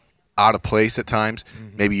out of place at times.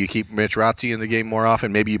 Maybe you keep Mitch Rotzi in the game more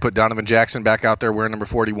often. Maybe you put Donovan Jackson back out there wearing number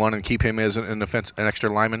 41 and keep him as an extra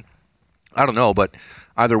lineman. I don't know, but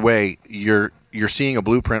either way, you're seeing a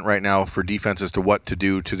blueprint right now for defense as to what to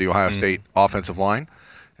do to the Ohio State offensive line,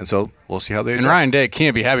 and so we'll see how they. And Ryan Day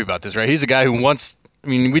can't be happy about this, right? He's a guy who wants. I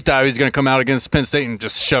mean, we thought he was going to come out against Penn State and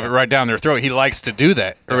just shove it right down their throat. He likes to do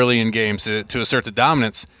that early in games to assert the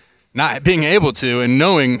dominance. Not being able to and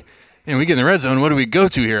knowing. And we get in the red zone, what do we go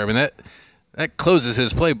to here? I mean, that closes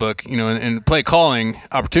his playbook, and play calling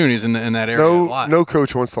opportunities in that area a lot. No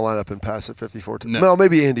coach wants to line up and pass at 54. Well,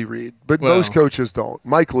 maybe Andy Reid, but most coaches don't.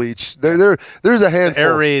 Mike Leach, there's a handful.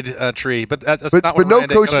 Air raid tree, but that's not what no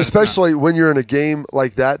coach, especially when you're in a game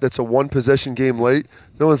like that's a one-possession game late,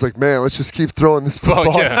 no one's like, man, let's just keep throwing this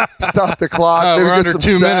football. Stop the clock. Maybe we're get under some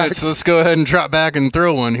 2 sacks. minutes. Let's go ahead and drop back and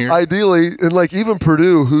throw one here. Ideally, and even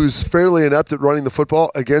Purdue, who's fairly inept at running the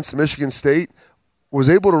football against Michigan State, was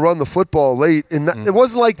able to run the football late. And it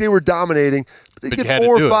wasn't like they were dominating. But they get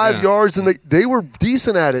 4 or 5 yards, and they were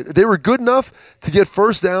decent at it. They were good enough to get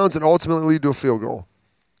first downs and ultimately lead to a field goal.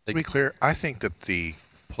 To be clear, I think that the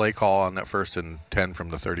play call on that 1st and 10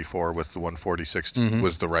 from the 34 with the 146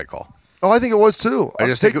 was the right call. Oh, I think it was too. I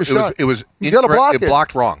just think it was you got to block it. It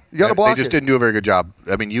blocked wrong. You got to block it. They just didn't do a very good job.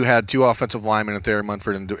 I mean, you had 2 offensive linemen in Thayer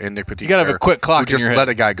Munford and Nick Petit. You got to have a quick clock in your head. Just let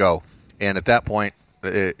a guy go. And at that point,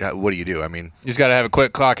 what do you do? I mean, you just got to have a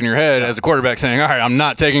quick clock in your head as a quarterback saying, all right, I'm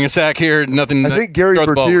not taking a sack here. Nothing. I think Gary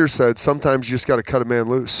Bertier said sometimes you just got to cut a man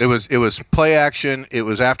loose. It was play action. It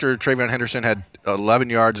was after Travion Henderson had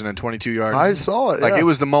 11 yards and then 22 yards. I saw it. It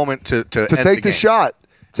was the moment to take the shot.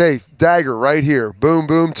 Say, dagger right here. Boom,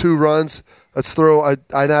 boom, 2 runs. Let's throw.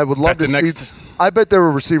 I would love to see. I bet there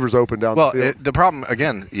were receivers open down the field. The problem,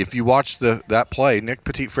 again, if you watch that play, Nick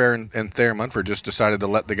Petit-Frere and Thayer Munford just decided to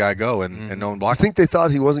let the guy go and no one blocked him. I think they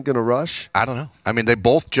thought he wasn't going to ruch? I don't know. I mean, they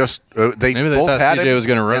both just maybe they both thought had CJ was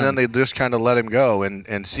going to run. And then they just kind of let him go. And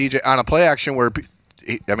CJ, on a play action where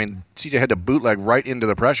CJ had to bootleg right into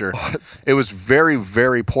the pressure. It was very,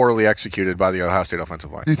 very poorly executed by the Ohio State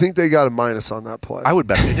offensive line. Do you think they got a minus on that play? I would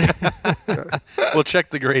bet they did. We'll check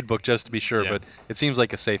the grade book just to be sure, but it seems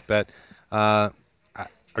like a safe bet. Are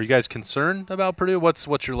you guys concerned about Purdue? What's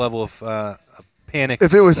your level of panic?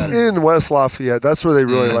 If it was in West Lafayette, that's where they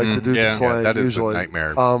really like to do the slang. That is usually a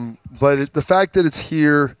nightmare. But the fact that it's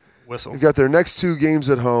here, you've got their next 2 games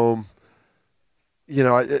at home.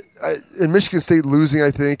 In Michigan State losing,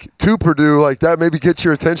 I think, to Purdue, that maybe gets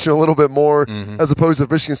your attention a little bit more, as opposed to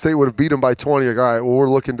if Michigan State would have beat them by 20. All right, well, we're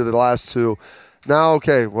looking to the last 2. Now,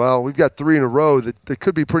 okay, well, we've got 3 in a row that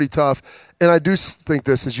could be pretty tough. And I do think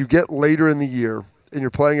this, as you get later in the year and you're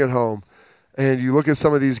playing at home, and you look at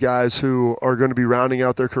some of these guys who are going to be rounding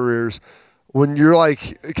out their careers, when you're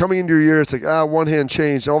coming into your year, it's one hand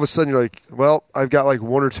changed. And all of a sudden you're like, well, I've got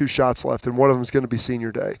 1 or 2 shots left, and one of them is going to be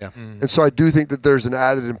senior day. Yeah. And so I do think that there's an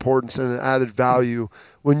added importance and an added value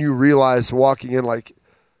when you realize walking in,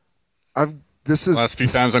 this is last few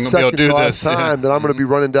times the I'm going to be able to do this. time that I'm going to be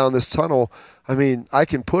running down this tunnel. I mean, I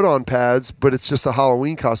can put on pads, but it's just a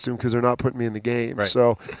Halloween costume because they're not putting me in the game. Right.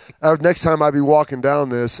 So next time I be walking down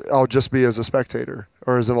this, I'll just be as a spectator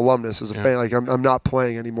or as an alumnus, as a fan. Like I'm not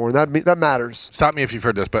playing anymore, and that matters. Stop me if you've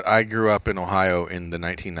heard this, but I grew up in Ohio in the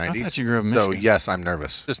 1990s. I thought you grew up in Michigan. So yes, I'm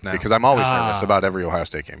nervous. Just now. Because I'm always nervous about every Ohio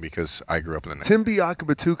State game because I grew up in the 90s. Tim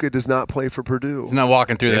Biakabatuka does not play for Purdue. He's not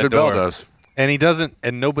walking through David that door. Bell does. And he doesn't,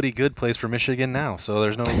 and nobody good plays for Michigan now, so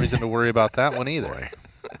there's no reason to worry about that one either.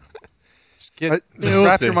 Just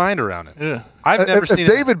wrap your mind around it. Yeah. I've never seen if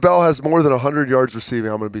David Bell has more than 100 yards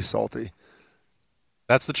receiving, I'm going to be salty.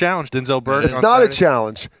 That's the challenge. Denzel Burke. It's not a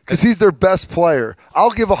challenge because he's their best player.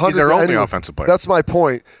 I'll give 100. He's their only anyway. offensive player. That's my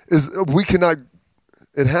point. Is we cannot.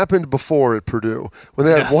 It happened before at Purdue when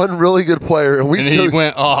they had one really good player and he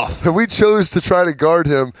went off. And we chose to try to guard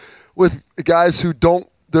him with guys who don't.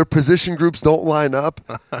 Their position groups don't line up.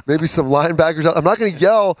 Maybe some linebackers. I'm not going to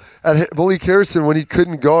yell at Malik Harrison when he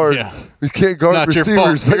couldn't guard. Yeah. You can't guard It's not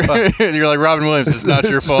receivers. your fault. You're like Robin Williams. It's not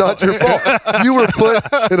your fault. It's not your fault. You were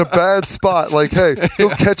put in a bad spot. Like, hey, go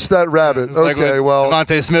catch that rabbit. It's like Okay, well.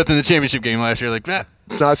 Devontae Smith in the championship game last year. Like that.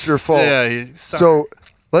 Not your fault. Yeah. So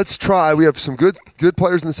let's try. We have some good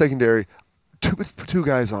players in the secondary. Two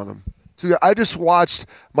guys on them. I just watched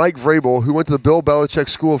Mike Vrabel, who went to the Bill Belichick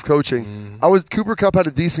School of Coaching. Cooper Kupp had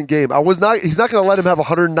a decent game. He's not going to let him have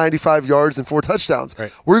 195 yards and 4 touchdowns.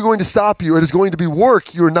 Right. We're going to stop you. It is going to be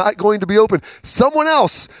work. You are not going to be open. Someone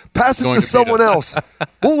else. Pass it to someone else.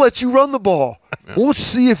 We'll let you run the ball. Yeah. We'll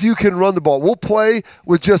see if you can run the ball. We'll play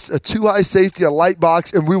with just a 2-high safety, a light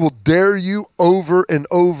box, and we will dare you over and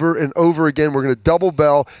over and over again. We're going to double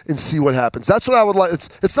bell and see what happens. That's what I would like.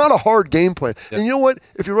 It's not a hard game plan. Yep. And you know what?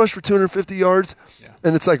 If you rush for 250 yards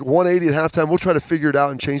and it's like 180 at halftime, we'll try to figure it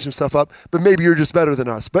out and change some stuff up. But maybe you're just better than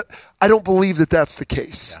us. But I don't believe that that's the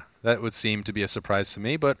case. Yeah, that would seem to be a surprise to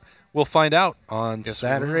me, but we'll find out on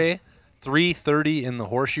Saturday. 3:30 in the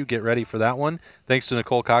Horseshoe. Get ready for that one. Thanks to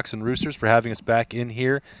Nicole Cox and Roosters for having us back in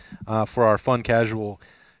here for our fun casual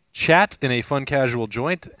chat in a fun casual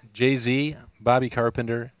joint. Jay-Z, Bobby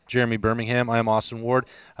Carpenter, Jeremy Birmingham. I am Austin Ward.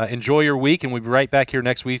 Enjoy your week, and we'll be right back here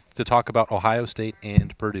next week to talk about Ohio State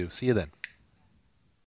and Purdue. See you then.